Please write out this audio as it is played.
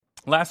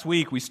Last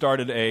week, we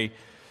started a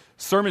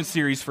sermon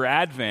series for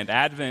Advent.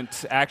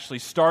 Advent actually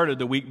started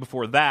the week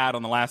before that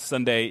on the last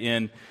Sunday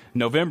in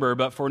November,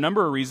 but for a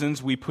number of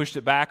reasons, we pushed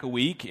it back a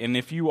week. And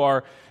if you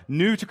are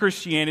new to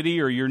Christianity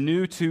or you're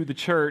new to the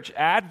church,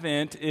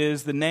 Advent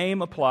is the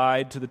name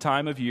applied to the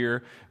time of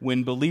year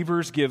when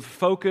believers give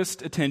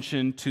focused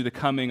attention to the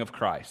coming of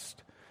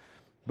Christ,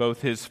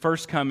 both his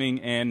first coming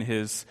and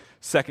his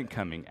second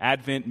coming.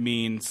 Advent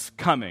means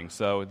coming,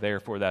 so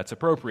therefore that's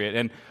appropriate.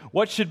 And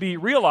what should be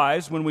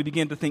realized when we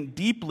begin to think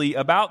deeply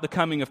about the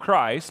coming of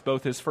Christ,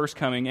 both his first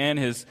coming and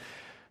his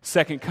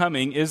second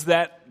coming, is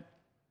that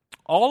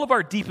all of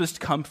our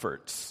deepest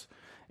comforts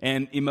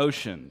and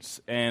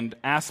emotions and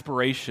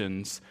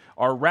aspirations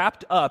are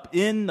wrapped up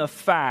in the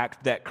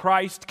fact that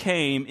Christ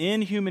came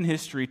in human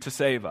history to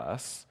save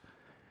us,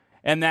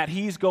 and that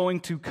he's going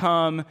to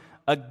come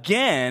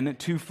again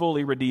to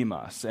fully redeem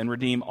us and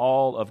redeem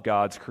all of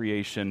God's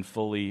creation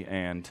fully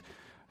and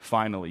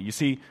finally. You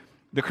see,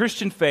 the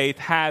Christian faith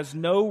has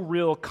no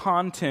real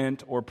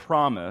content or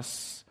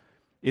promise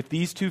if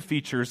these two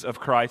features of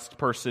Christ's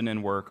person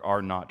and work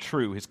are not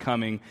true, his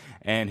coming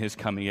and his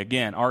coming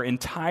again. Our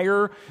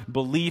entire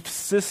belief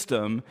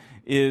system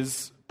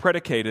is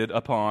predicated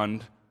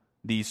upon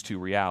these two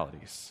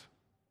realities.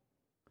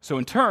 So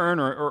in turn,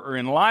 or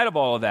in light of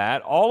all of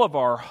that, all of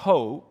our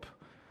hope,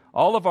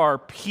 all of our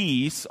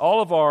peace,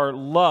 all of our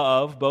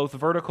love, both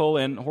vertical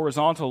and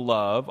horizontal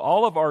love,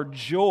 all of our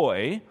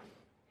joy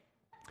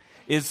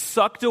is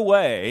sucked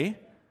away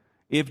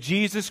if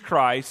Jesus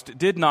Christ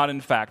did not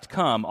in fact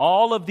come.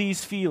 All of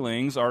these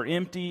feelings are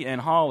empty and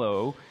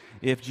hollow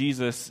if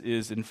Jesus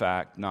is in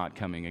fact not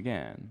coming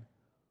again.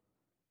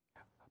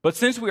 But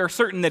since we are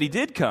certain that he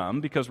did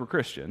come because we're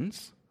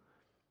Christians,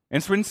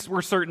 and since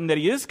we're certain that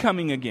he is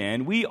coming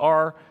again, we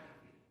are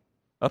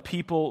a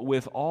people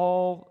with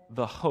all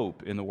the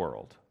hope in the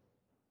world.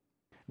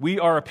 We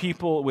are a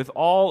people with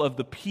all of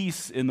the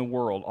peace in the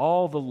world,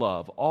 all the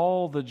love,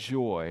 all the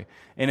joy.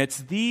 And it's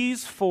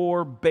these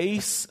four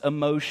base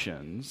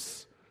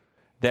emotions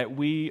that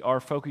we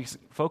are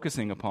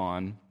focusing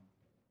upon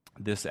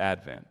this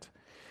Advent.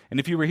 And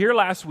if you were here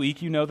last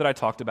week, you know that I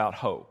talked about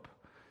hope.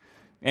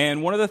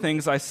 And one of the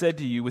things I said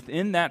to you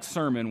within that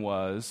sermon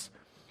was,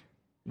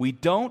 we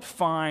don't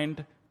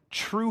find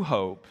true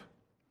hope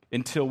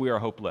until we are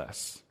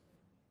hopeless.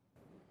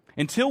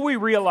 Until we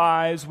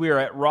realize we are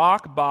at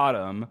rock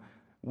bottom,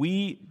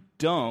 we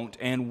don't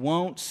and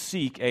won't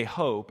seek a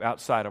hope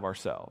outside of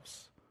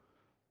ourselves.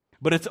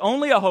 But it's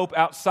only a hope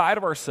outside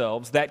of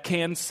ourselves that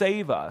can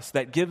save us,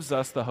 that gives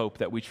us the hope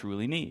that we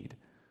truly need.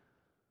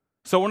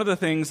 So one of the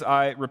things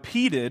I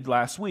repeated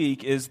last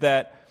week is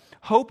that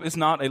hope is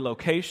not a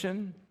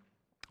location,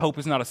 hope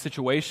is not a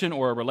situation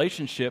or a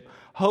relationship.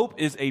 Hope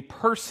is a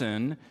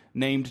person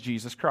named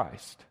Jesus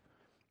Christ.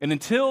 And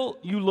until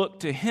you look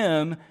to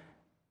him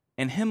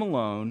and him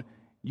alone,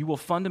 you will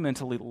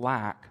fundamentally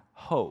lack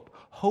hope.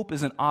 Hope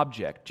is an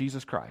object,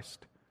 Jesus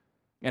Christ.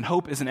 And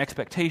hope is an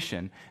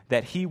expectation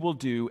that he will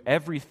do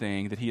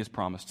everything that he has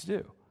promised to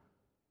do.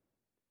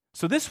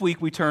 So this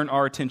week we turn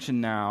our attention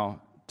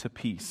now to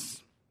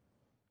peace.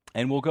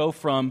 And we'll go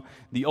from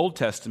the Old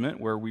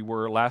Testament, where we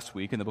were last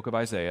week in the book of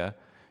Isaiah,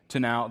 to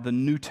now the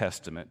New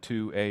Testament,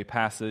 to a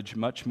passage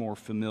much more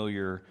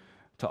familiar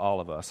to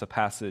all of us, a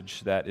passage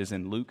that is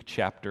in Luke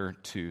chapter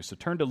 2. So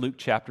turn to Luke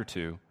chapter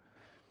 2.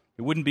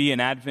 It wouldn't be an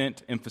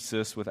Advent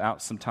emphasis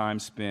without some time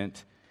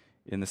spent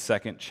in the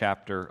second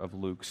chapter of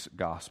Luke's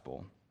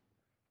gospel.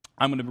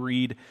 I'm going to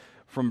read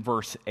from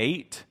verse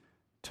 8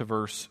 to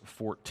verse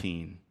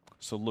 14.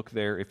 So look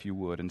there if you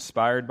would.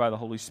 Inspired by the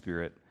Holy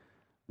Spirit,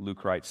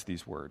 Luke writes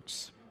these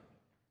words.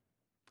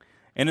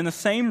 And in the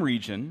same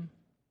region,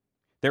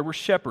 there were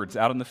shepherds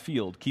out in the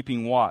field,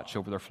 keeping watch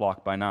over their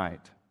flock by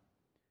night.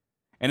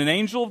 And an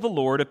angel of the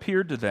Lord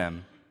appeared to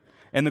them,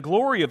 and the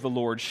glory of the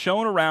Lord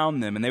shone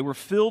around them, and they were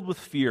filled with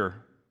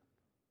fear.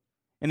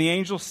 And the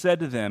angel said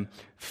to them,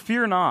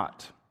 "Fear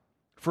not,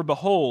 for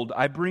behold,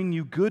 I bring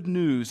you good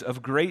news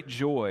of great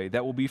joy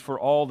that will be for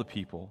all the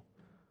people.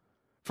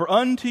 For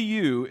unto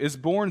you is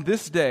born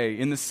this day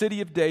in the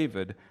city of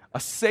David a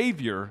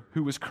Savior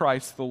who is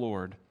Christ the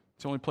Lord."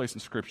 It's the only place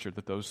in Scripture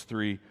that those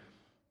three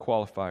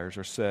qualifiers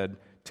are said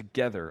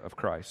together of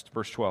Christ.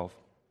 Verse 12.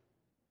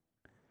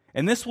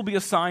 "And this will be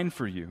a sign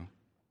for you.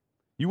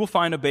 You will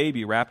find a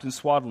baby wrapped in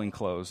swaddling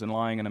clothes and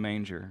lying in a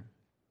manger."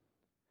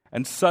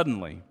 And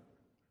suddenly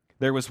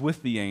there was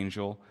with the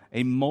angel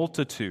a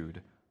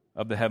multitude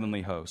of the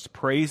heavenly host,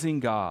 praising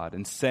God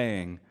and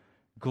saying,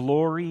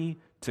 "Glory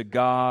to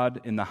God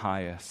in the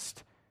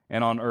highest,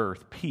 and on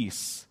earth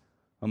peace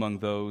among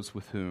those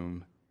with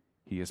whom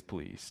he is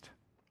pleased."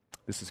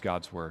 This is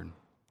God's word.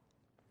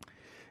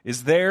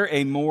 Is there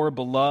a more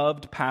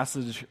beloved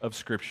passage of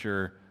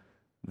Scripture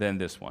than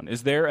this one?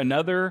 Is there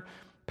another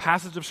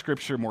passage of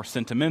Scripture more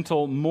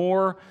sentimental,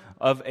 more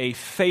of a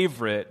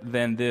favorite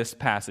than this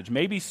passage?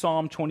 Maybe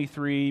Psalm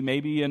 23,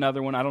 maybe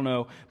another one, I don't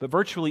know. But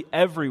virtually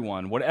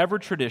everyone, whatever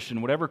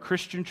tradition, whatever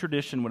Christian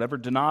tradition, whatever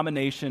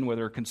denomination,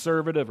 whether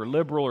conservative or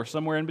liberal or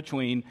somewhere in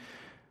between,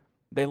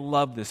 They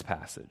love this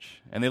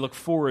passage, and they look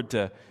forward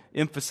to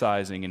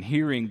emphasizing and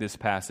hearing this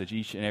passage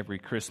each and every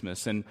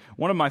Christmas. And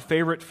one of my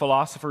favorite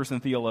philosophers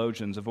and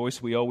theologians, a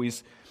voice we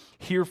always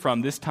hear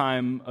from this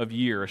time of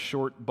year, a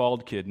short,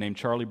 bald kid named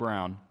Charlie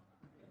Brown.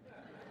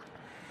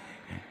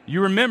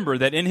 You remember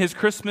that in his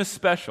Christmas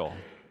special,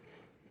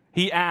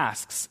 he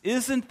asks,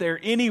 "Isn't there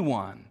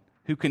anyone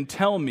who can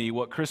tell me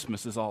what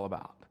Christmas is all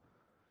about?"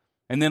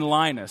 And then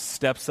Linus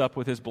steps up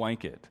with his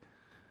blanket.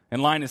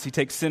 And Linus, he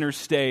takes center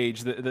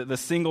stage. The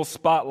single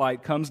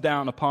spotlight comes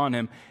down upon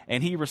him,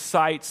 and he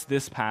recites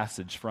this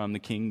passage from the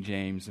King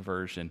James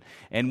Version.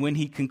 And when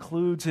he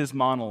concludes his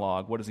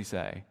monologue, what does he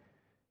say?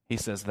 He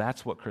says,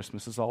 "That's what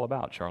Christmas is all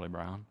about, Charlie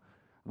Brown."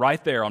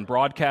 Right there on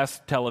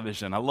broadcast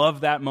television. I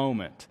love that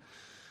moment.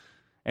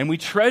 And we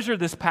treasure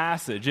this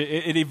passage.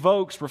 It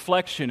evokes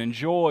reflection and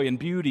joy and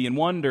beauty and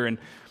wonder, and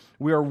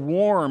we are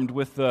warmed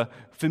with the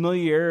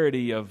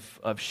familiarity of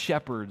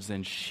shepherds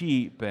and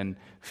sheep and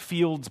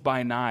fields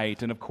by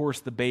night, and of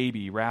course the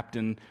baby wrapped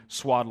in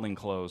swaddling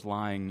clothes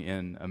lying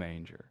in a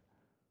manger.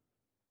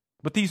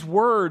 But these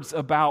words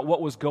about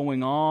what was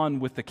going on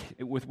with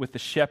the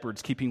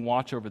shepherds keeping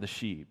watch over the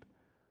sheep,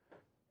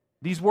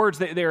 these words,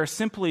 they are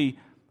simply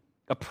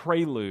a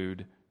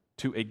prelude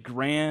to a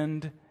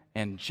grand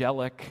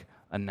angelic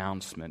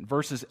announcement.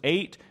 Verses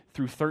 8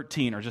 through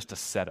 13 are just a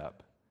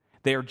setup.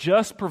 They are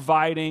just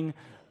providing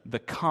the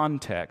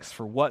context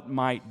for what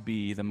might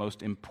be the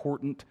most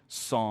important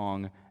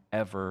song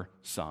ever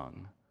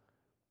sung.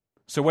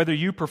 So whether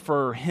you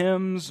prefer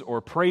hymns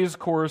or praise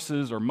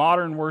choruses or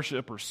modern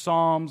worship or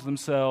psalms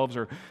themselves,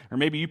 or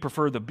maybe you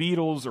prefer the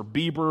Beatles or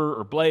Bieber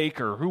or Blake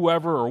or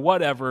whoever or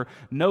whatever,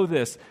 know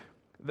this: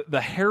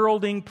 the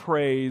heralding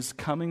praise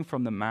coming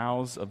from the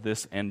mouths of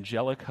this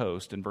angelic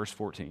host in verse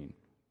 14.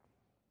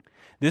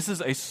 This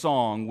is a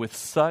song with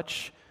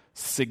such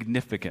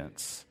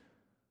significance.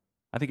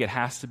 I think it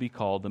has to be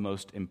called the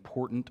most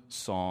important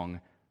song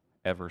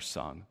ever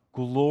sung.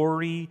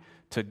 Glory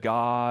to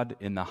God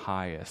in the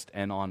highest,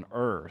 and on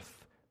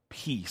earth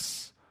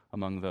peace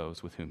among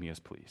those with whom he is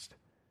pleased.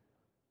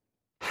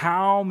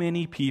 How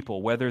many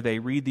people, whether they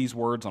read these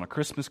words on a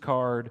Christmas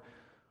card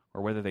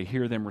or whether they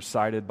hear them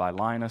recited by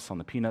Linus on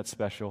the Peanut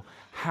special,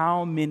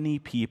 how many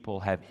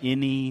people have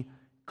any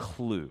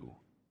clue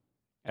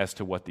as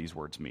to what these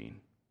words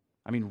mean?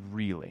 I mean,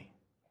 really.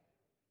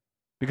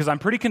 Because I'm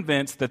pretty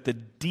convinced that the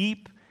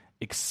deep,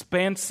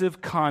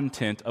 expansive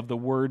content of the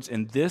words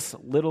in this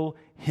little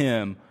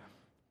hymn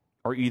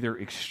are either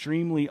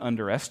extremely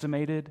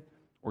underestimated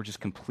or just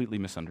completely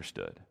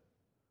misunderstood.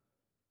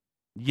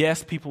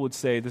 Yes, people would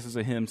say this is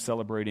a hymn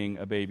celebrating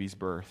a baby's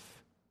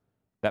birth,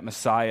 that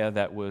Messiah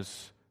that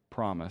was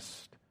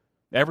promised.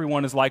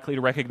 Everyone is likely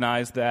to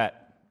recognize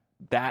that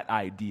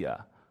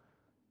idea.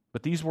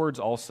 But these words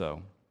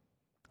also,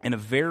 in a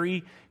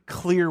very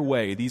clear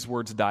way, these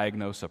words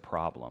diagnose a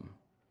problem.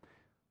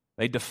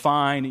 They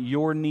define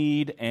your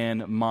need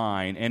and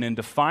mine. And in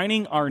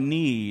defining our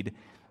need,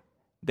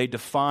 they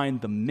define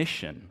the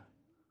mission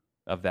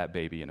of that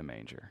baby in a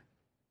manger.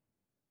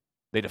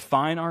 They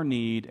define our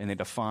need and they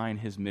define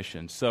his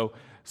mission. So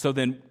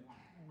then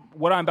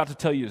what I'm about to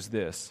tell you is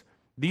this.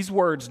 These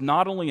words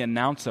not only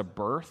announce a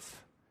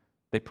birth,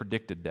 they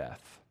predict a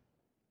death.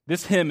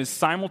 This hymn is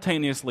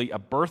simultaneously a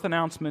birth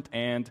announcement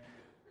and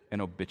an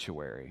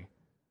obituary.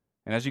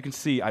 And as you can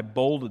see, I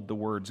bolded the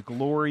words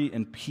glory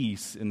and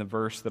peace in the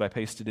verse that I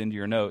pasted into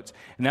your notes.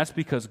 And that's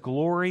because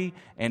glory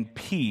and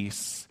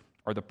peace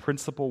are the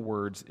principal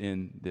words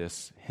in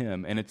this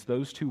hymn. And it's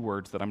those two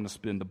words that I'm going to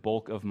spend the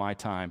bulk of my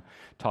time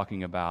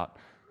talking about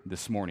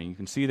this morning. You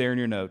can see there in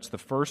your notes, the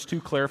first two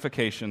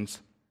clarifications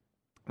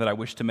that I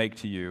wish to make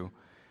to you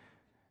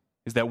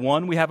is that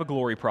one, we have a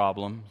glory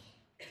problem,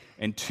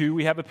 and two,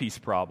 we have a peace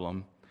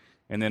problem.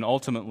 And then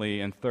ultimately,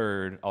 and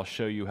third, I'll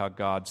show you how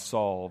God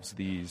solves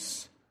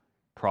these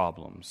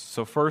problems.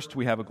 So first,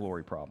 we have a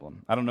glory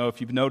problem. I don't know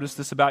if you've noticed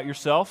this about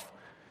yourself,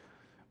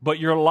 but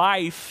your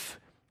life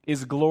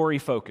is glory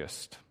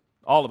focused.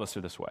 All of us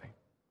are this way.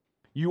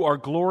 You are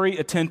glory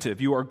attentive.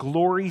 You are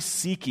glory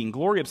seeking,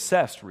 glory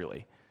obsessed,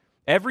 really.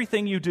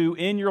 Everything you do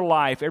in your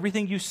life,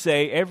 everything you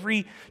say,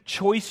 every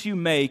choice you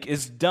make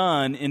is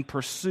done in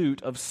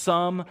pursuit of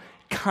some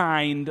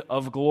kind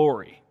of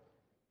glory.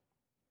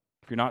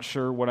 If you're not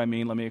sure what I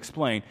mean, let me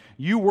explain.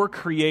 You were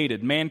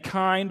created,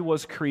 mankind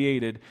was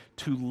created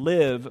to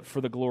live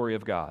for the glory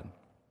of God,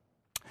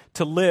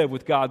 to live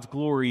with God's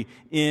glory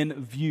in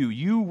view.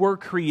 You were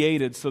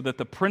created so that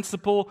the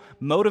principal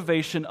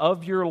motivation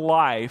of your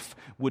life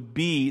would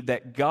be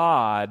that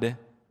God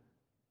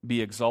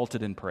be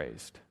exalted and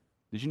praised.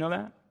 Did you know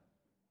that?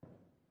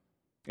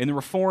 In the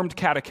Reformed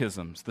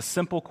catechisms, the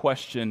simple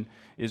question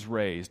is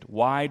raised: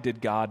 why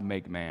did God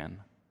make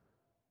man?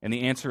 And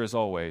the answer is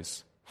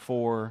always,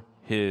 for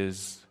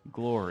his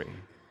glory.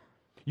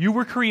 You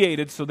were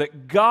created so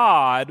that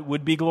God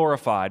would be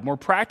glorified. More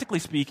practically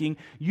speaking,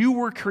 you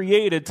were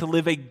created to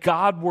live a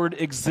Godward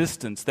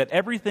existence, that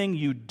everything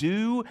you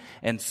do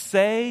and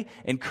say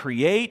and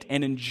create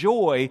and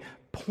enjoy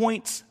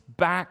points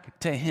back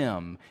to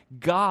him.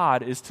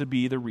 God is to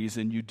be the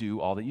reason you do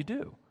all that you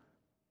do.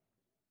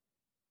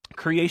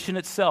 Creation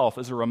itself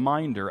is a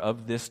reminder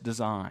of this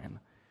design.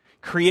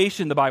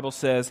 Creation, the Bible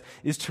says,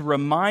 is to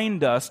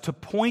remind us, to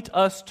point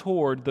us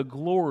toward the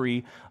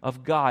glory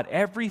of God.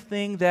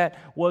 Everything that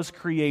was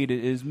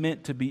created is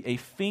meant to be a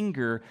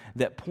finger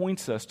that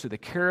points us to the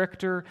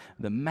character,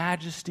 the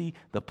majesty,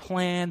 the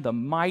plan, the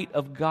might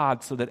of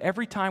God, so that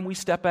every time we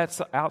step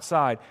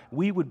outside,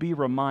 we would be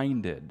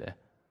reminded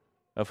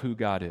of who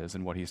God is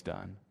and what He's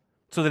done.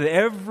 So that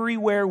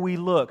everywhere we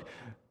look,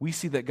 we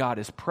see that God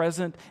is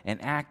present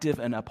and active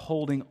and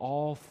upholding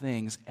all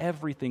things.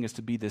 Everything is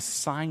to be this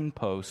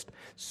signpost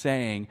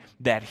saying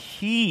that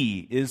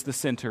He is the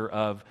center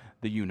of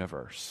the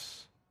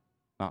universe,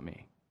 not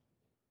me.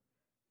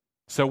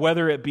 So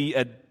whether it be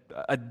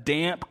a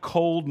damp,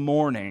 cold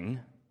morning,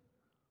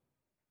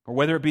 or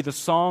whether it be the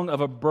song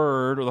of a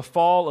bird, or the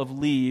fall of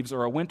leaves,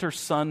 or a winter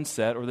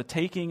sunset, or the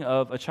taking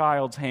of a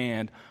child's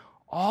hand,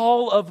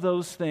 all of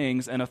those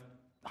things and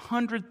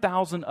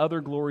 100,000 other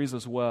glories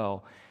as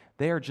well,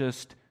 they are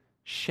just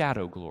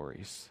shadow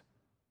glories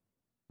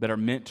that are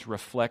meant to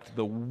reflect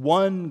the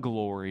one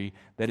glory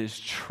that is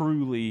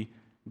truly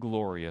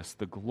glorious,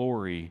 the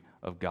glory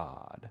of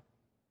God.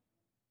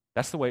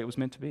 That's the way it was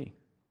meant to be.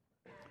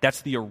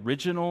 That's the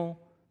original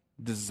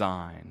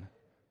design.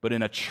 But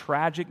in a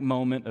tragic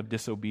moment of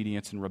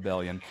disobedience and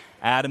rebellion,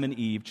 Adam and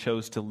Eve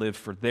chose to live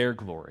for their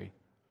glory,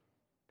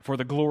 for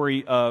the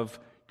glory of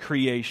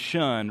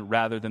creation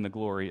rather than the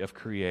glory of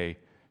creator.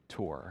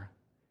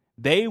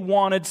 They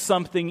wanted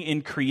something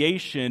in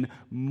creation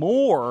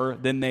more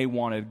than they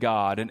wanted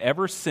God. And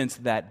ever since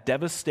that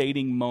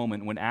devastating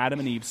moment when Adam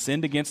and Eve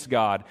sinned against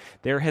God,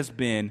 there has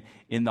been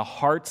in the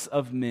hearts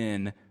of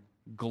men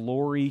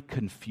glory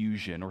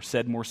confusion, or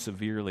said more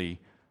severely,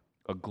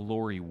 a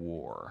glory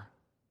war,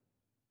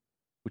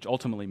 which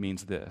ultimately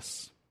means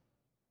this: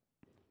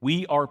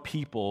 we are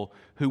people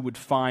who would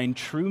find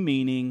true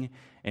meaning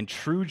and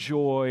true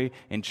joy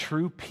and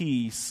true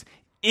peace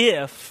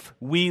if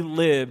we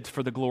lived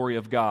for the glory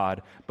of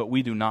God, but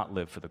we do not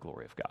live for the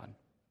glory of God.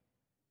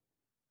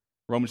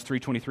 Romans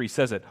 3:23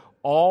 says it.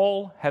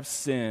 All have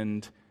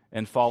sinned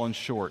and fallen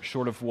short.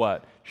 Short of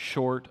what?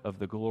 Short of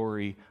the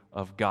glory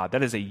of God.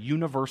 That is a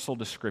universal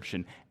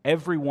description.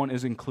 Everyone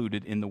is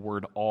included in the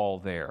word all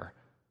there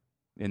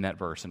in that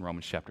verse in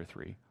Romans chapter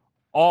 3.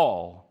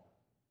 All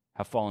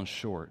have fallen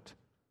short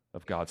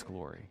of God's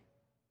glory.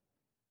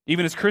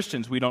 Even as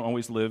Christians, we don't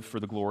always live for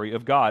the glory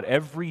of God.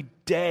 Every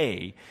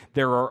day,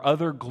 there are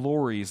other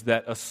glories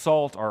that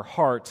assault our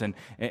hearts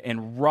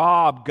and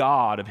rob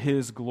God of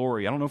His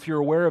glory. I don't know if you're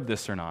aware of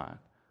this or not.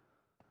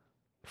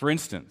 For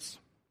instance,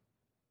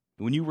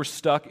 when you were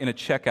stuck in a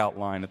checkout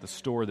line at the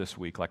store this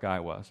week, like I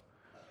was,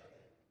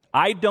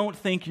 I don't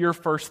think your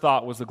first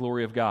thought was the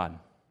glory of God.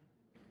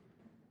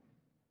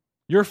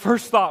 Your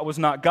first thought was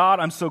not,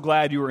 God, I'm so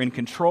glad you are in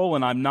control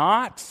and I'm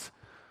not.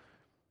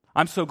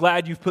 I'm so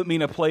glad you've put me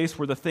in a place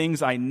where the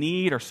things I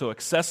need are so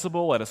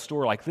accessible at a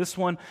store like this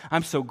one.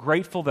 I'm so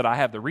grateful that I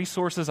have the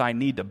resources I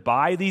need to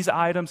buy these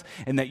items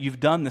and that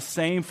you've done the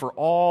same for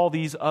all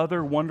these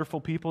other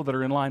wonderful people that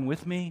are in line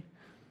with me.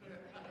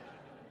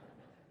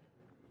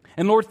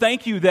 And Lord,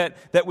 thank you that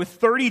with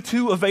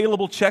 32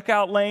 available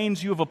checkout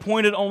lanes, you have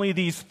appointed only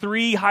these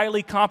 3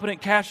 highly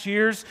competent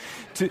cashiers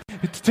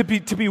to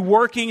be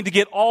working to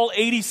get all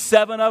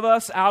 87 of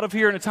us out of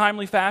here in a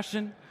timely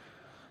fashion.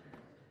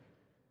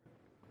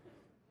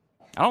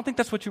 I don't think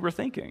that's what you were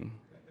thinking.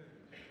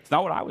 It's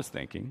not what I was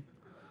thinking.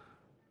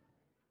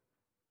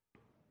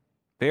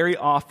 Very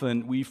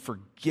often we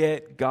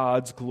forget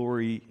God's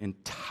glory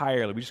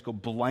entirely. We just go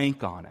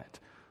blank on it.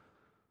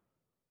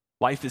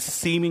 Life is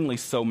seemingly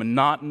so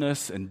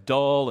monotonous and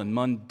dull and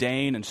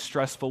mundane and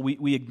stressful.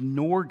 We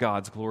ignore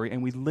God's glory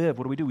and we live.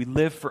 What do? We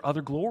live for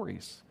other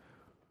glories.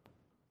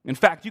 In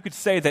fact, you could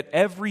say that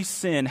every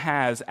sin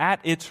has at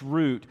its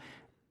root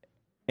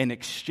an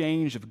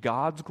exchange of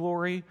God's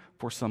glory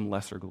for some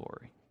lesser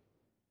glory.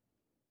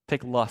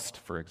 Take lust,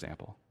 for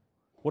example.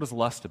 What is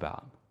lust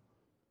about?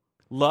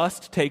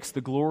 Lust takes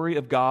the glory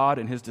of God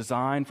and His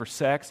design for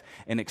sex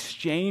and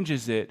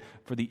exchanges it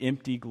for the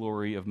empty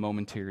glory of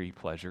momentary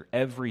pleasure.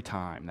 Every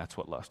time, that's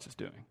what lust is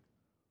doing.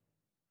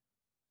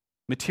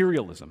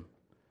 Materialism.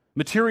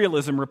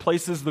 Materialism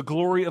replaces the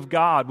glory of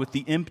God with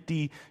the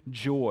empty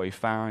joy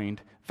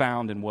found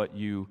in what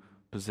you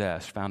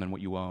possess, found in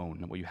what you own,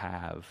 and what you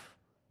have,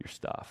 your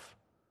stuff.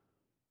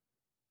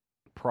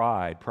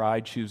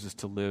 Pride chooses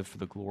to live for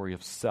the glory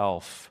of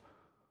self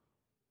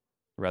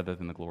rather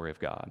than the glory of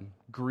God.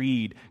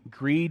 Greed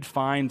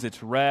finds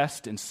its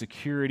rest and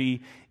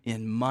security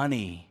in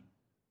money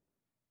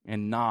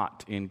and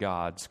not in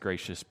God's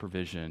gracious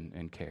provision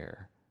and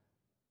care.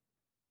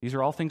 These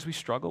are all things we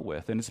struggle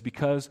with, and it's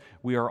because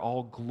we are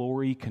all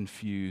glory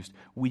confused.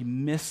 We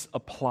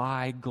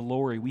misapply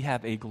glory. We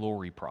have a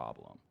glory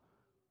problem.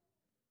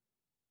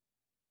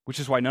 Which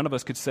is why none of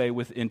us could say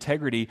with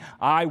integrity,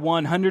 I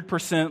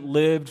 100%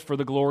 lived for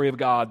the glory of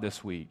God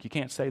this week. You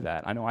can't say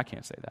that. I know I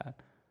can't say that.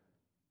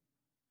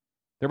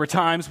 There were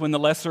times when the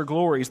lesser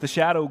glories, the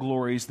shadow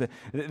glories,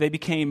 they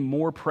became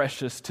more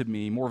precious to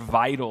me, more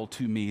vital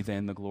to me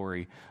than the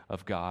glory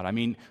of God. I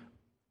mean,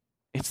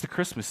 It's the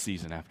Christmas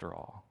season after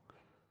all.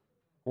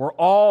 We're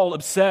all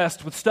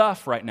obsessed with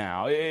stuff right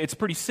now. It's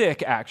pretty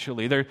sick,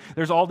 actually.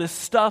 There's all this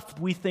stuff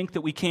we think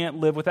that we can't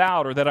live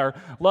without or that our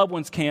loved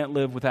ones can't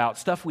live without,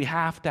 stuff we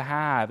have to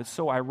have. It's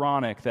so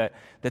ironic that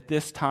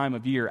this time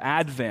of year,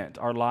 Advent,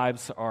 our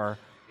lives are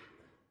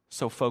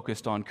so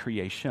focused on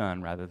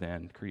creation rather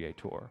than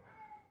creator.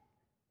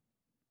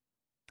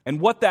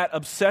 And what that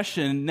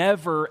obsession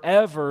never,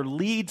 ever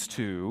leads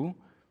to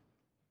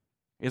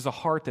is a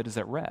heart that is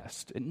at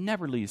rest. It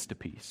never leads to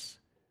peace.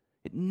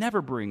 It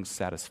never brings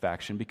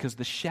satisfaction because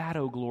the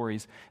shadow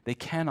glories, they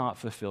cannot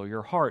fulfill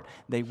your heart.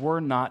 They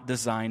were not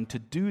designed to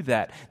do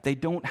that. They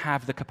don't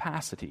have the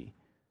capacity.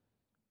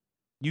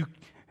 You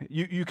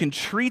can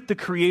treat the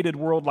created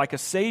world like a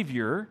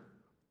savior,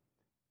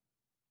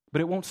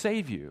 but it won't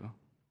save you.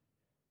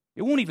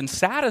 It won't even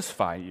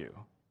satisfy you.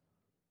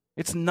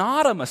 It's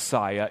not a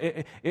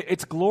Messiah.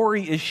 Its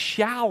glory is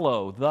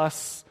shallow,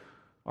 thus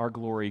our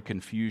glory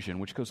confusion,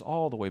 which goes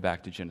all the way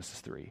back to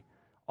Genesis 3,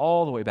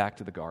 all the way back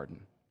to the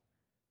garden.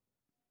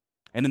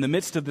 And in the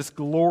midst of this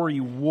glory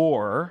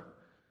war,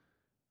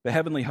 the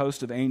heavenly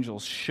host of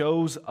angels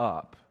shows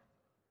up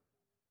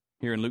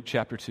here in Luke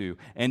chapter 2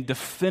 and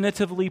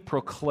definitively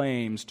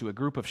proclaims to a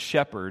group of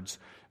shepherds,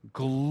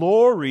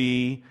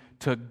 glory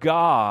to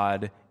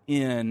God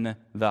in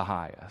the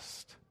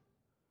highest.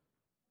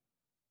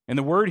 And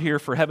the word here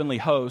for heavenly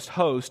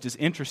host is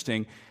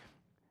interesting.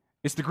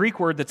 It's the Greek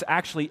word that's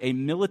actually a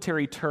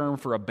military term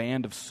for a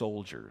band of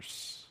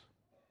soldiers.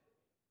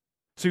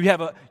 So you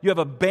have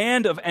a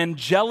band of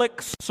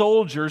angelic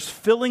soldiers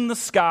filling the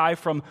sky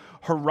from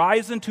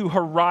horizon to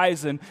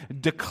horizon,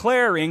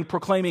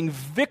 proclaiming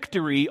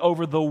victory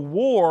over the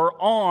war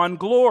on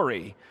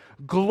glory.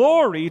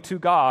 Glory to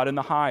God in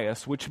the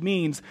highest, which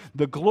means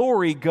the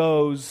glory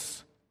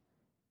goes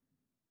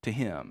to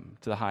Him,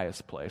 to the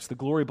highest place. The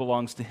glory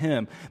belongs to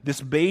Him.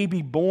 This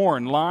baby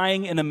born,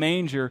 lying in a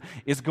manger,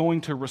 is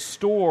going to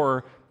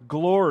restore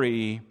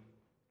glory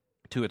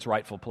to its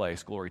rightful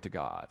place. Glory to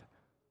God.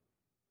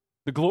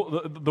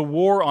 The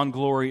war on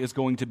glory is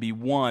going to be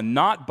won,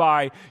 not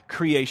by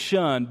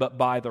creation, but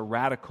by the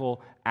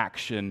radical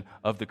action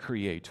of the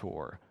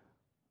Creator,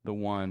 the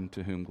one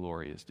to whom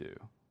glory is due.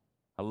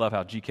 I love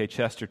how G.K.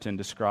 Chesterton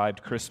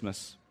described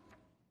Christmas.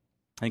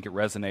 I think it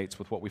resonates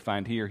with what we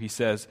find here. He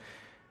says,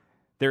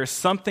 there is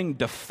something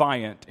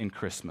defiant in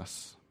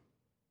Christmas,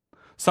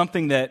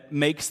 something that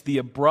makes the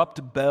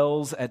abrupt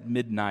bells at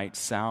midnight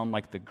sound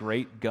like the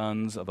great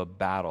guns of a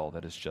battle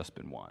that has just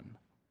been won.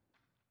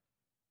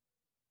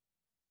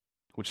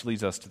 Which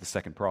leads us to the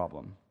second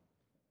problem.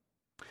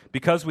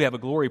 Because we have a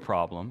glory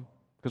problem,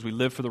 because we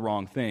live for the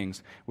wrong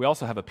things, we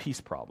also have a peace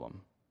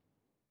problem.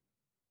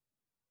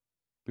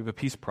 We have a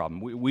peace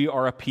problem. We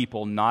are a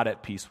people not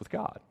at peace with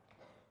God.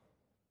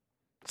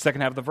 The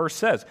second half of the verse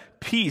says,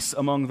 peace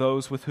among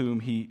those with whom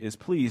He is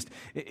pleased.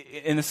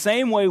 In the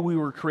same way we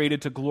were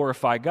created to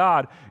glorify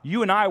God,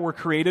 you and I were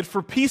created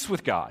for peace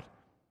with God.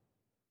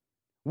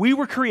 We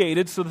were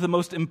created so that the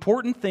most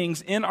important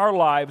things in our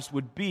lives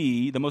would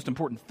be, the most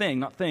important thing,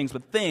 not things,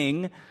 but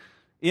thing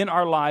in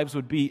our lives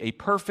would be a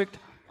perfect,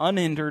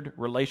 unhindered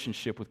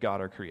relationship with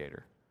God, our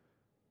Creator.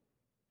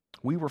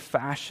 We were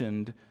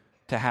fashioned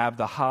to have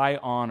the high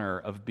honor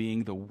of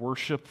being the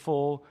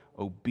worshipful,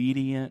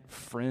 obedient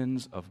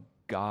friends of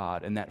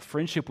God, and that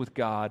friendship with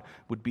God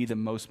would be the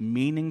most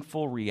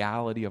meaningful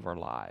reality of our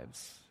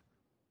lives.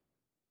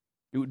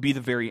 It would be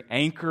the very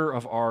anchor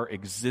of our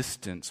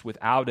existence.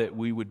 Without it,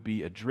 we would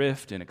be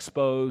adrift and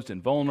exposed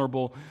and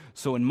vulnerable.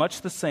 So in much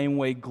the same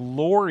way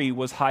glory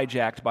was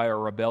hijacked by our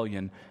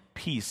rebellion,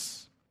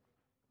 peace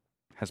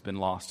has been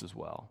lost as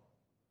well.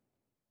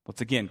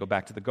 Let's again go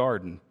back to the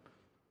garden.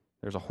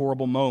 There's a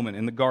horrible moment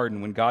in the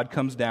garden when God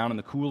comes down in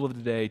the cool of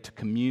the day to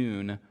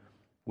commune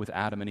with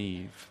Adam and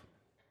Eve.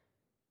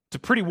 It's a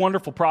pretty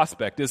wonderful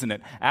prospect, isn't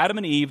it? Adam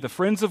and Eve, the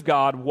friends of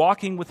God,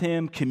 walking with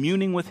Him,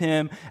 communing with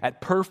Him at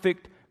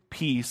perfect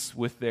peace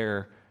with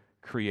their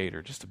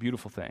Creator. Just a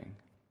beautiful thing.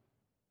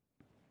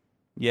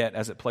 Yet,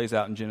 as it plays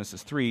out in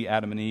Genesis 3,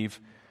 Adam and Eve,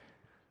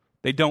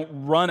 they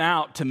don't run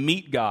out to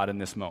meet God in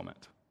this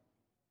moment.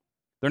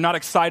 They're not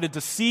excited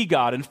to see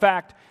God. In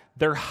fact,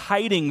 they're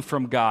hiding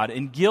from God.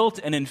 In guilt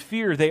and in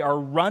fear, they are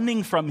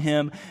running from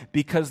Him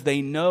because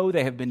they know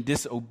they have been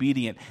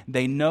disobedient.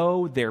 They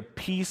know their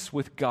peace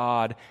with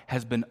God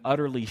has been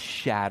utterly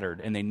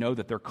shattered, and they know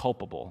that they're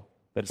culpable,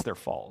 that it's their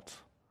fault.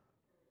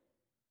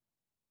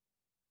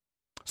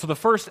 So the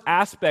first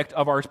aspect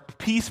of our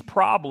peace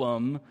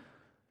problem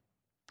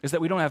is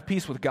that we don't have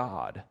peace with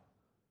God.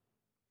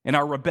 In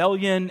our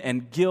rebellion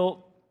and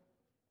guilt,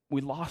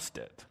 we lost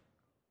it.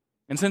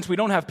 And since we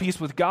don't have peace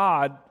with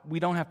God,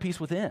 we don't have peace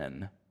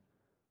within.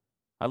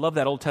 I love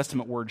that Old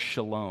Testament word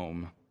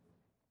shalom.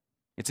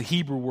 It's a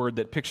Hebrew word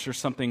that pictures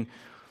something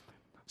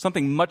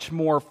much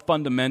more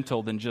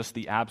fundamental than just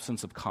the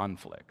absence of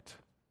conflict.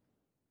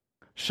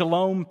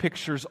 Shalom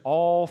pictures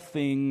all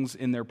things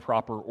in their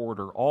proper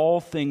order. All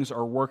things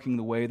are working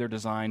the way they're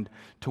designed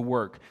to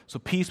work. So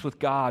peace with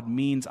God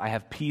means I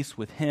have peace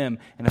with Him,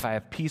 and if I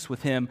have peace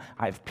with Him,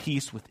 I have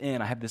peace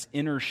within. I have this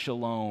inner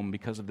shalom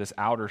because of this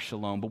outer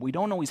shalom, but we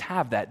don't always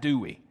have that, do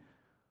we?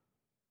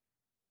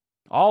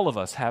 All of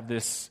us have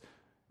this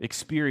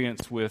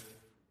experience with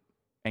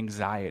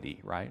anxiety,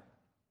 right?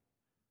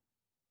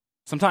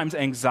 Sometimes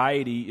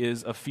anxiety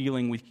is a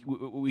feeling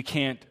we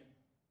can't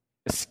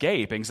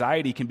escape.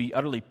 Anxiety can be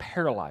utterly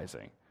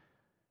paralyzing.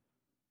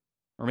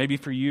 Or maybe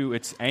for you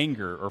it's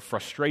anger or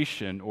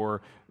frustration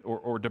or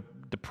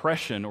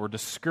depression or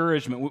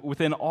discouragement.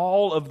 Within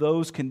all of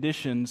those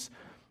conditions,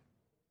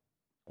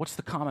 what's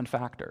the common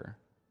factor?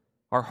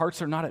 Our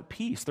hearts are not at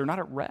peace. They're not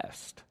at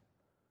rest.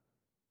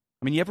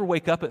 I mean, you ever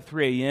wake up at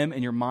 3 a.m.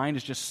 and your mind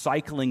is just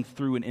cycling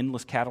through an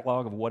endless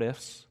catalog of what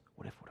ifs?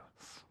 What if?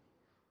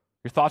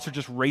 Your thoughts are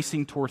just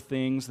racing toward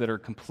things that are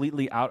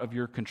completely out of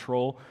your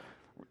control.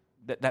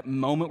 That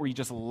moment where you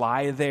just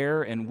lie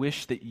there and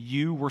wish that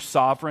you were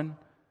sovereign.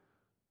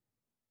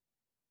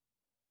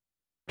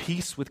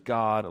 Peace with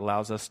God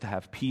allows us to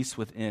have peace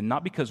within,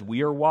 not because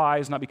we are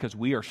wise, not because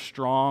we are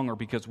strong, or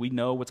because we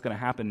know what's going to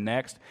happen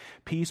next.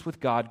 Peace with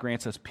God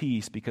grants us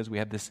peace because we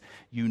have this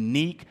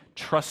unique,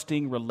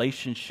 trusting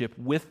relationship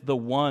with the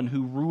one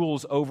who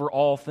rules over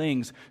all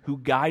things, who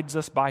guides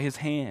us by His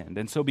hand.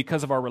 And so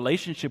because of our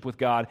relationship with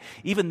God,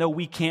 even though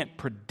we can't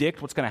predict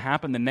what's going to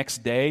happen the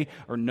next day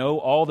or know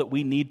all that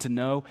we need to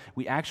know,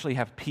 we actually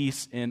have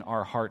peace in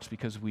our hearts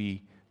because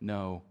we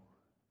know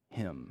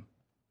Him.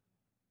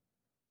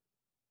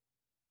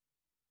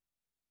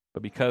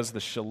 But because the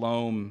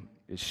shalom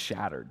is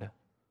shattered,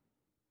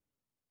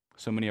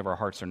 so many of our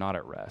hearts are not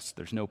at rest.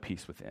 There's no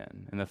peace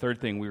within. And the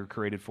third thing we were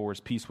created for is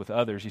peace with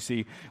others. You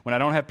see, when I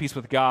don't have peace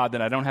with God,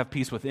 then I don't have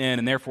peace within,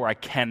 and therefore I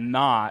don't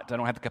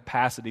have the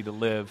capacity to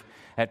live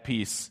at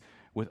peace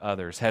with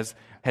others. Has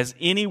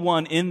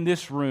anyone in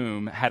this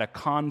room had a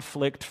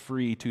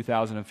conflict-free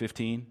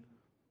 2015?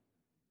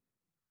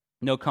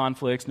 No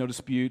conflicts, no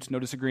disputes, no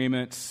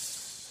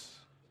disagreements.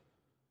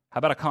 How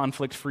about a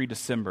conflict-free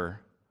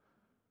December?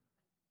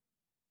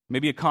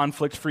 Maybe a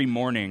conflict-free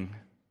morning.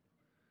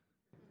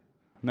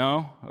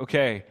 No?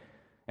 Okay.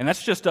 And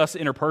that's just us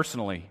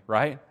interpersonally,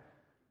 right?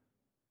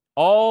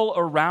 All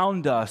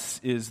around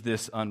us is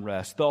this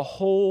unrest. The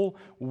whole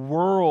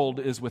world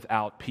is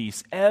without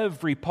peace.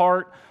 Every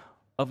part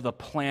of the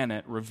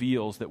planet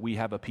reveals that we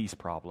have a peace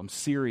problem.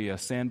 Syria,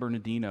 San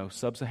Bernardino,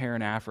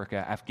 Sub-Saharan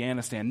Africa,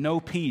 Afghanistan. No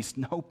peace,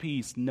 no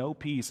peace, no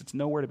peace. It's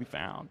nowhere to be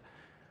found.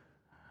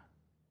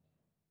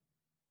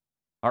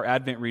 Our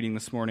Advent reading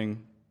this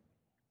morning,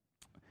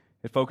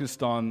 it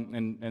focused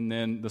on, and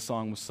then the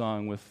song was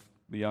sung with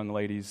the young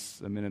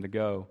ladies a minute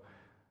ago,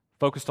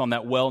 focused on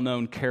that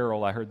well-known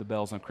carol, I Heard the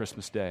Bells on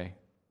Christmas Day.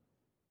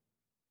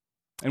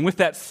 And with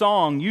that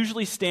song,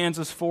 usually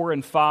stanzas 4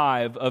 and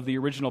 5 of the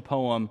original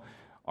poem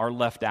are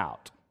left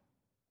out.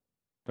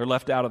 They're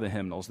left out of the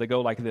hymnals. They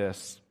go like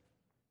this.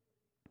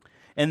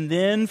 And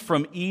then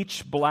from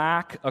each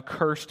black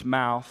accursed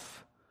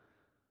mouth,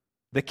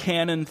 the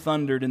cannon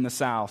thundered in the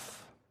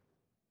south.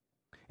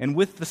 And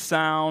with the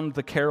sound,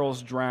 the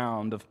carols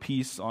drowned of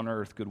peace on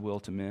earth, goodwill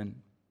to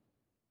men.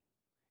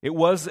 It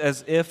was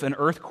as if an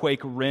earthquake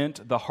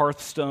rent the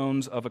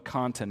hearthstones of a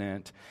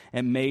continent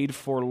and made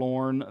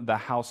forlorn the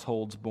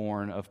households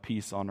born of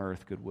peace on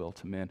earth, goodwill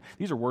to men.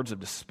 These are words of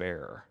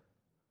despair.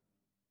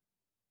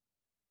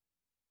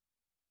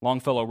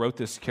 Longfellow wrote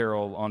this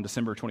carol on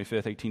December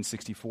 25th,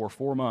 1864,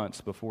 4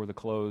 months before the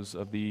close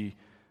of the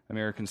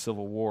American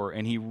Civil War.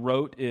 And he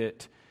wrote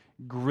it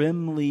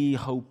grimly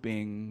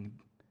hoping,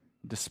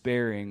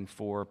 despairing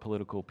for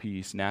political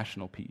peace,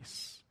 national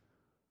peace.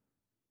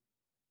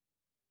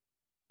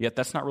 Yet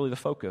that's not really the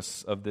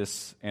focus of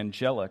this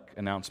angelic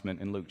announcement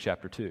in Luke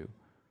chapter 2.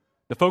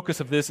 The focus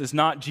of this is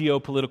not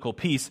geopolitical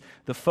peace.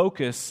 The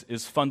focus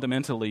is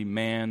fundamentally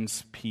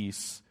man's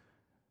peace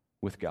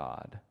with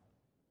God.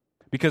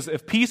 Because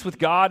if peace with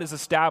God is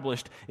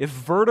established, if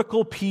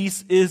vertical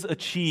peace is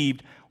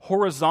achieved,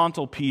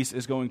 horizontal peace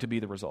is going to be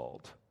the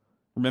result.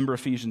 Remember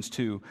Ephesians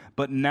 2.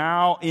 But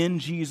now in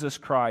Jesus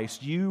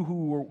Christ, you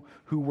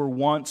who were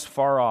once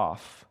far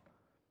off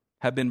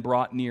have been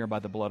brought near by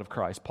the blood of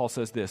Christ. Paul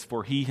says this,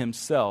 for He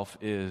Himself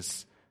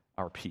is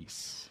our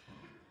peace.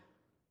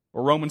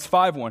 Or Romans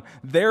 5:1.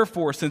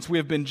 Therefore, since we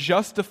have been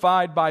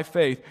justified by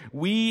faith,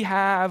 we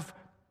have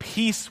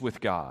peace with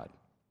God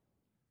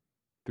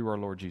through our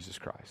Lord Jesus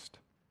Christ.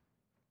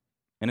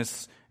 And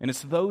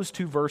it's those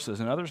two verses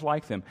and others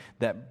like them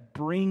that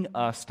bring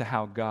us to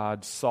how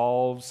God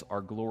solves our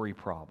glory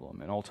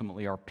problem and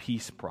ultimately our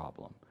peace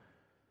problem.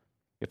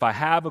 If I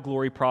have a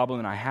glory problem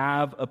and I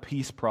have a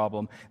peace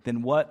problem,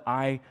 then what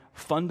I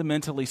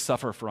fundamentally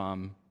suffer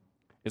from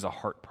is a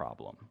heart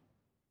problem.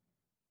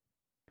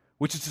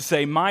 Which is to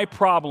say, my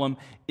problem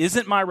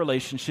isn't my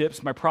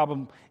relationships, my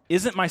problem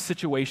isn't my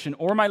situation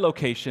or my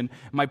location.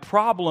 My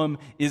problem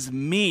is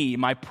me.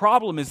 My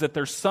problem is that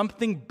there's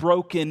something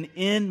broken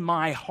in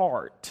my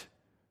heart.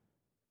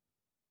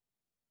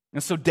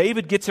 And so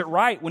David gets it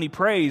right when he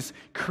prays,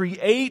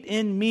 "Create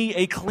in me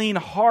a clean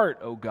heart,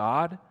 O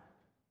God."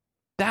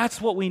 That's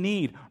what we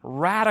need.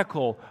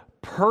 Radical,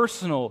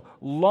 personal,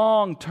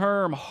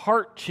 long-term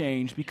heart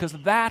change, because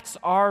that's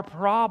our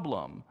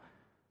problem.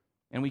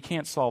 And we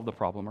can't solve the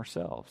problem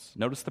ourselves.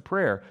 Notice the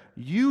prayer.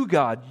 "You,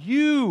 God,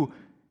 you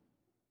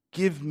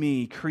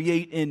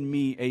create in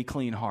me a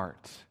clean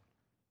heart."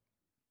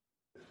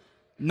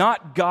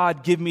 Not,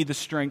 "God, give me the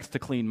strength to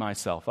clean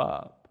myself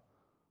up."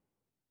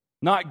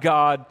 Not,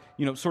 "God,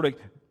 sort of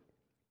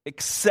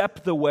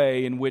accept the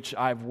way in which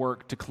I've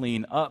worked to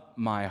clean up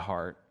my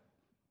heart."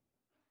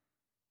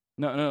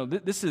 No,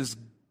 this is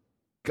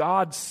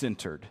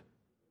God-centered.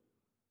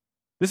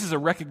 This is a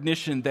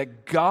recognition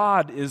that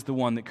God is the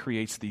one that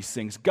creates these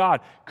things.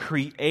 "God,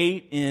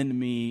 create in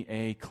me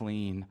a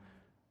clean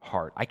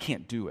heart." I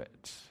can't do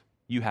it.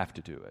 You have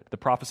to do it. The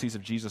prophecies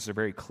of Jesus are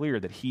very clear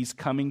that he's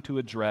coming to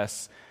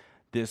address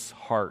this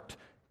heart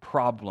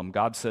problem.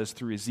 God says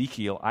through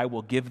Ezekiel, "I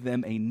will give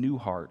them a new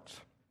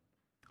heart.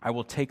 I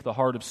will take the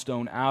heart of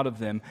stone out of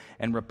them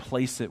and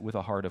replace it with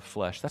a heart of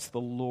flesh." That's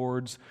the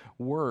Lord's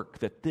work,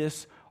 that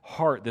this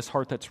heart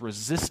that's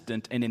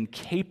resistant and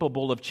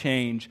incapable of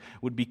change,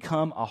 would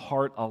become a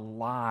heart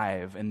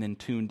alive and then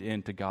tuned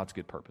into God's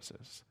good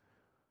purposes.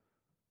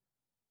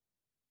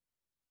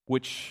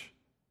 Which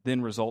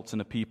then results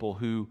in a people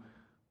who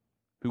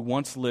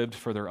once lived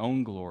for their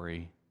own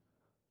glory,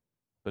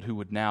 but who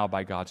would now,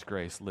 by God's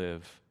grace,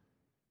 live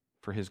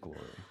for his glory.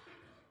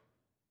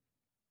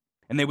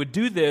 And they would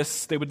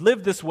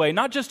live this way,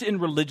 not just in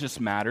religious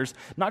matters,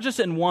 not just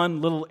in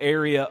one little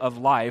area of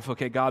life.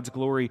 Okay, God's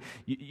glory,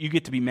 you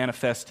get to be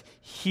manifest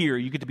here,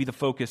 you get to be the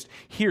focus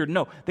here.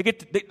 No,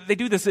 they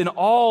do this in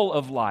all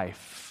of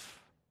life.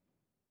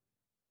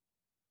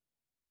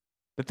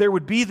 That there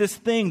would be this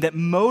thing that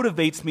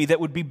motivates me, that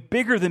would be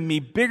bigger than me,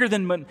 bigger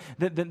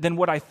than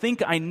what I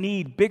think I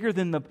need, bigger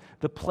than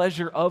the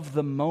pleasure of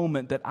the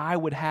moment, that I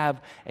would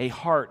have a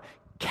heart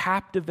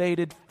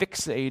captivated,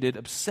 fixated,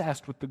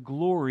 obsessed with the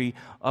glory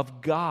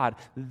of God.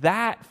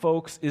 That,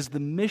 folks, is the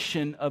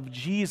mission of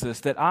Jesus,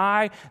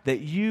 that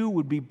you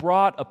would be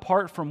brought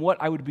apart from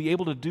what I would be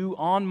able to do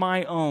on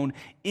my own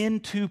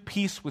into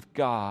peace with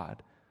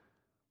God.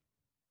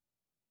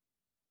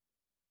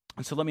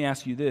 And so let me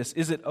ask you this: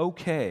 is it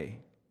okay?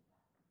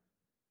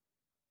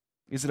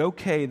 Is it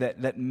okay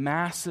that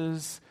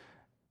masses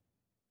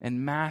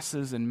and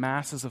masses and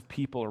masses of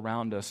people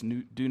around us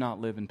do not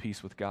live in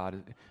peace with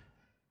God?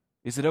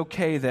 Is it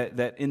okay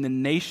that in the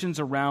nations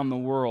around the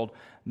world,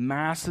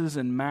 masses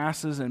and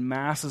masses and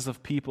masses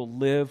of people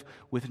live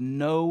with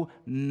no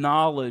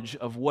knowledge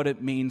of what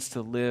it means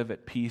to live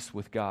at peace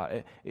with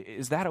God?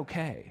 Is that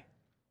okay?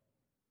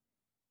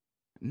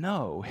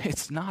 No,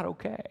 it's not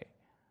okay.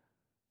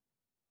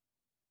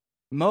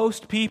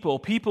 Most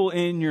people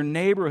in your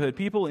neighborhood,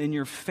 people in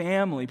your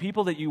family,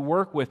 people that you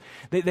work with,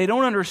 they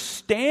don't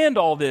understand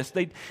all this.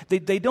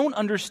 They don't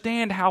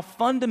understand how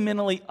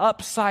fundamentally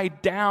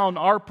upside down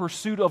our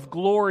pursuit of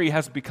glory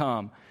has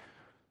become.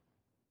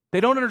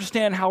 They don't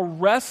understand how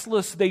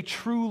restless they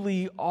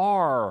truly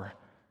are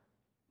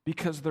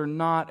because they're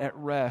not at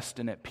rest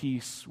and at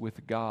peace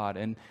with God.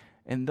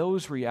 And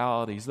those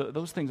realities,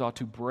 those things ought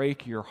to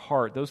break your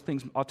heart. Those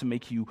things ought to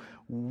make you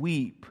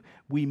weep.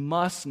 We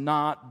must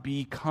not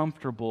be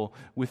comfortable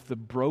with the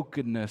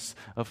brokenness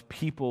of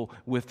people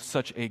with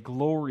such a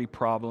glory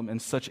problem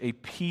and such a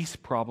peace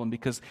problem,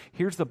 because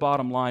here's the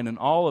bottom line in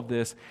all of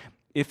this.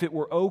 If it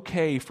were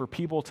okay for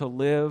people to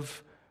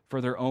live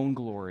for their own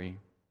glory,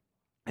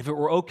 if it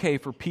were okay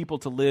for people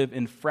to live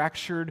in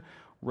fractured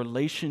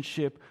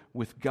relationship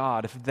with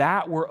God, if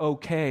that were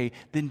okay,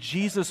 then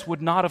Jesus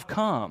would not have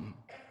come.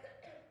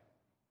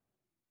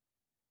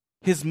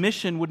 His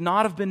mission would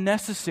not have been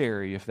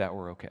necessary if that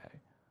were okay.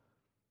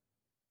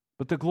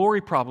 But the glory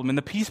problem and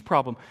the peace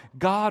problem,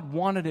 God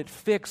wanted it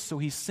fixed, so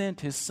he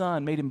sent his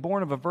son, made him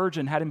born of a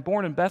virgin, had him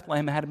born in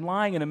Bethlehem, had him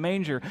lying in a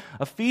manger,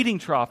 a feeding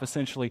trough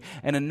essentially,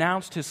 and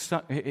announced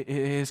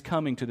his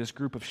coming to this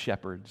group of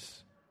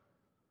shepherds.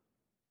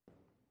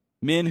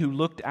 Men who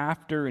looked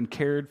after and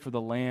cared for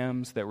the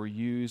lambs that were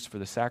used for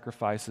the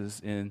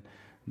sacrifices in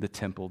the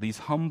temple. These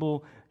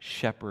humble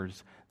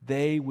shepherds,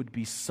 they would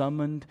be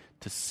summoned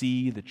to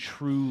see the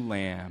true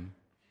lamb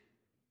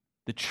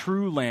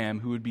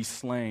who would be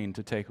slain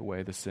to take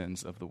away the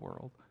sins of the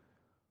world.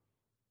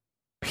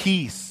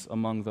 Peace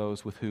among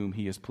those with whom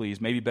he is pleased.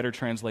 Maybe better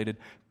translated,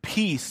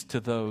 peace to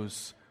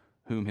those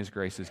whom his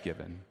grace is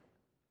given.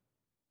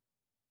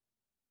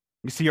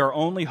 You see, our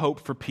only hope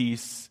for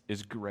peace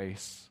is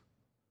grace.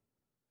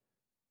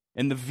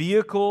 And the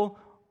vehicle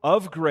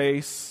of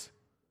grace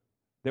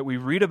that we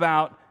read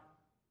about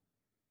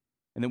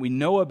and that we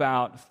know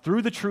about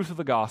through the truth of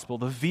the gospel,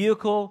 the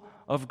vehicle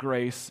of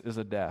grace is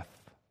a death.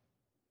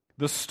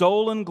 The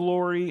stolen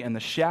glory and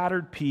the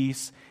shattered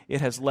peace,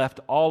 it has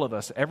left all of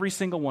us, every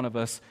single one of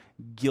us,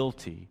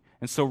 guilty.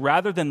 And so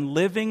rather than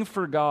living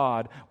for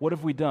God, what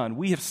have we done?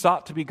 We have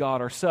sought to be God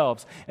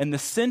ourselves. And the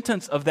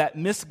sentence of that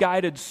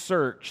misguided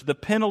search, the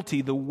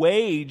penalty, the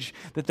wage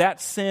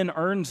that sin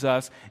earns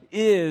us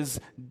is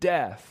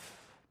death.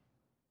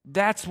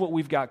 That's what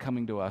we've got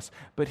coming to us.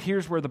 But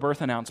here's where the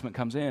birth announcement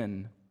comes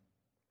in.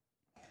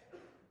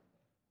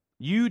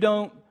 You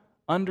don't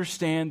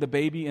understand the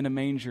baby in a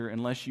manger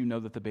unless you know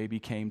that the baby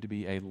came to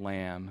be a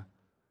lamb,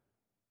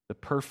 the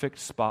perfect,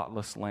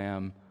 spotless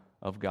Lamb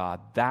of God.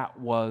 That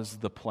was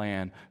the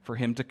plan, for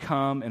him to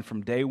come, and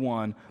from day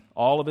one,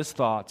 all of his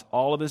thoughts,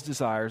 all of his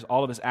desires,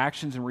 all of his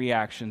actions and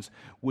reactions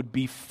would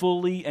be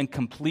fully and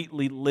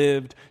completely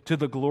lived to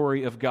the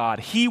glory of God.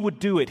 He would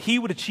do it. He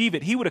would achieve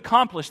it. He would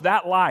accomplish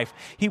that life.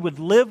 He would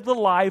live the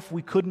life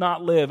we could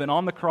not live. And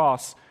on the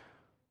cross,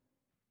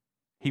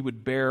 he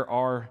would bear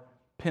our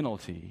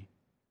penalty.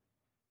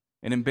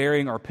 And in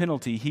bearing our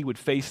penalty, he would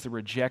face the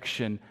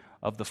rejection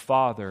of the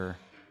Father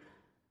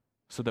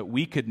so that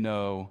we could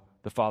know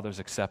the Father's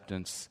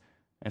acceptance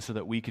and so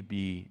that we could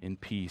be in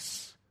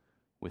peace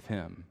with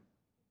him.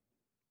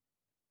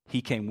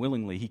 He came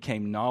willingly. He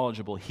came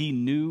knowledgeable. He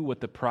knew what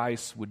the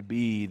price would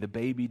be. The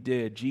baby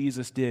did.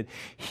 Jesus did.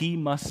 He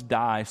must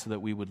die so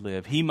that we would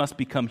live. He must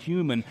become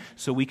human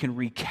so we can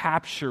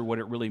recapture what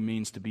it really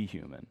means to be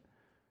human,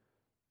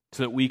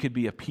 so that we could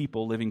be a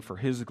people living for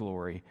his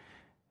glory,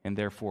 and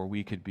therefore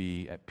we could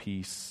be at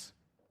peace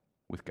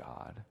with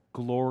God.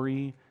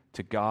 Glory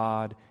to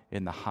God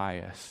in the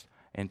highest,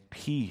 and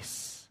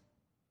peace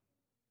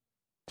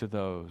to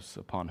those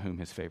upon whom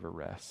his favor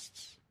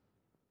rests.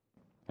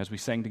 As we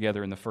sang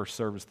together in the first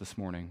service this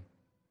morning,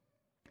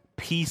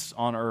 peace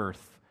on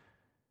earth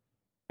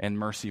and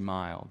mercy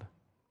mild,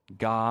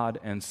 God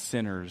and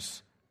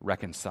sinners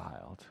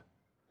reconciled.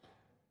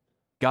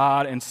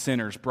 God and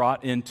sinners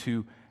brought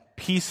into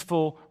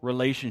peaceful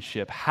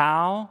relationship.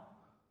 How?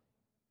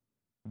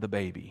 The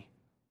baby,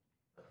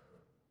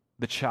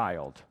 the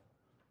child,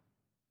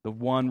 the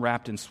one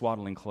wrapped in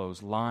swaddling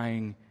clothes,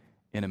 lying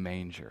in a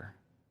manger.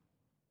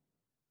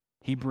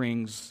 He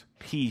brings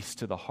peace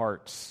to the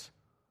hearts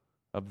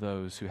of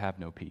those who have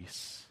no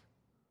peace.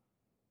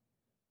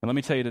 And let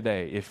me tell you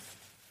today,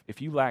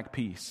 if you lack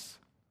peace,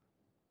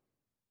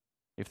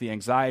 if the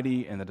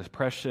anxiety and the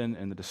depression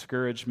and the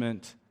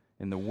discouragement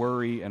and the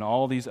worry and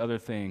all these other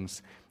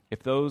things,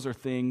 if those are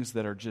things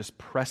that are just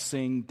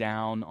pressing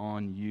down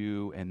on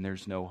you and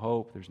there's no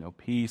hope, there's no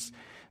peace,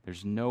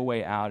 there's no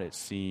way out, it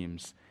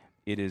seems,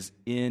 it is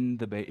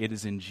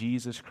in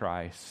Jesus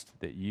Christ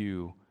that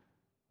you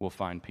will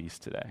find peace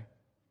today.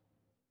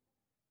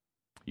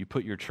 You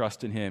put your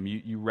trust in him.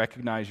 You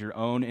recognize your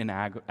own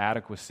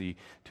inadequacy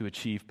to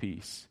achieve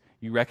peace.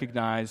 You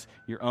recognize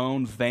your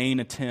own vain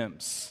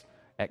attempts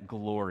at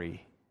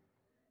glory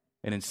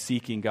and in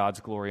seeking God's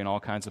glory in all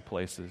kinds of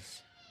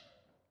places.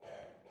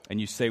 And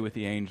you say with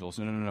the angels,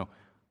 no.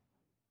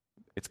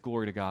 It's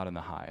glory to God in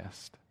the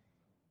highest.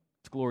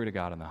 It's glory to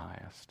God in the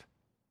highest.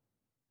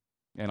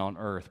 And on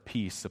earth,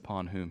 peace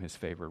upon whom his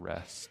favor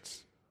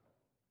rests.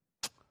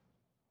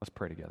 Let's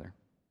pray together.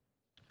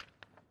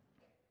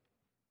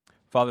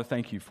 Father,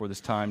 thank you for this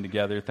time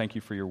together. Thank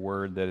you for your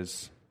word that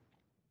is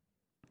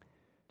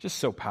just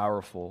so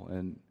powerful.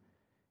 And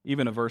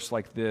even a verse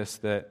like this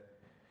that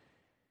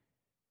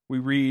we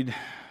read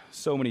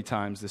so many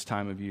times this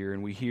time of year,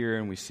 and we hear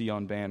and we see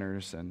on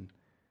banners and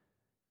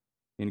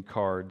in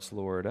cards,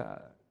 Lord.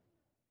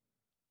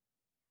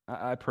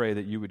 I pray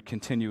that you would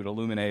continue to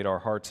illuminate our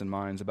hearts and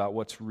minds about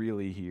what's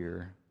really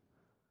here,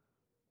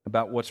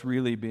 about what's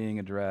really being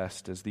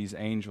addressed as these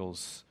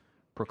angels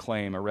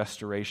proclaim a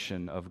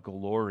restoration of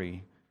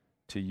glory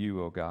to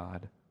you, O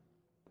God,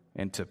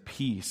 and to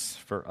peace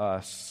for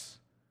us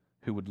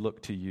who would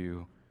look to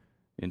you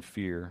in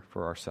fear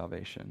for our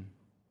salvation.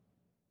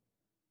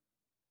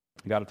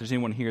 God, if there's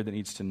anyone here that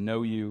needs to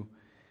know you,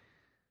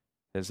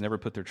 that has never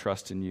put their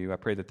trust in you, I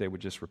pray that they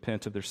would just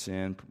repent of their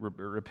sin,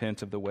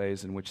 repent of the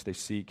ways in which they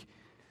seek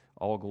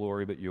all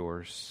glory but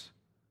yours,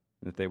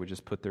 and that they would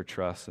just put their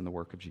trust in the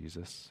work of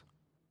Jesus.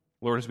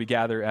 Lord, as we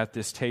gather at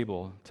this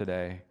table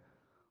today,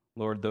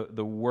 Lord,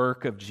 the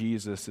work of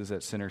Jesus is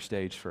at center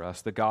stage for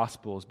us. The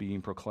gospel is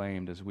being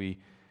proclaimed as we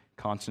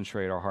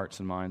concentrate our hearts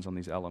and minds on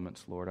these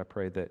elements, Lord. I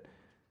pray that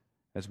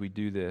as we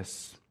do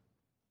this,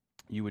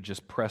 you would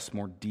just press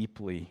more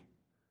deeply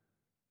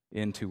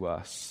into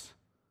us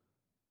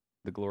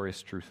the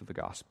glorious truth of the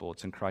gospel.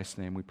 It's in Christ's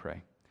name we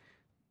pray.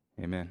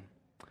 Amen.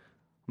 I'm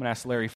going to ask Larry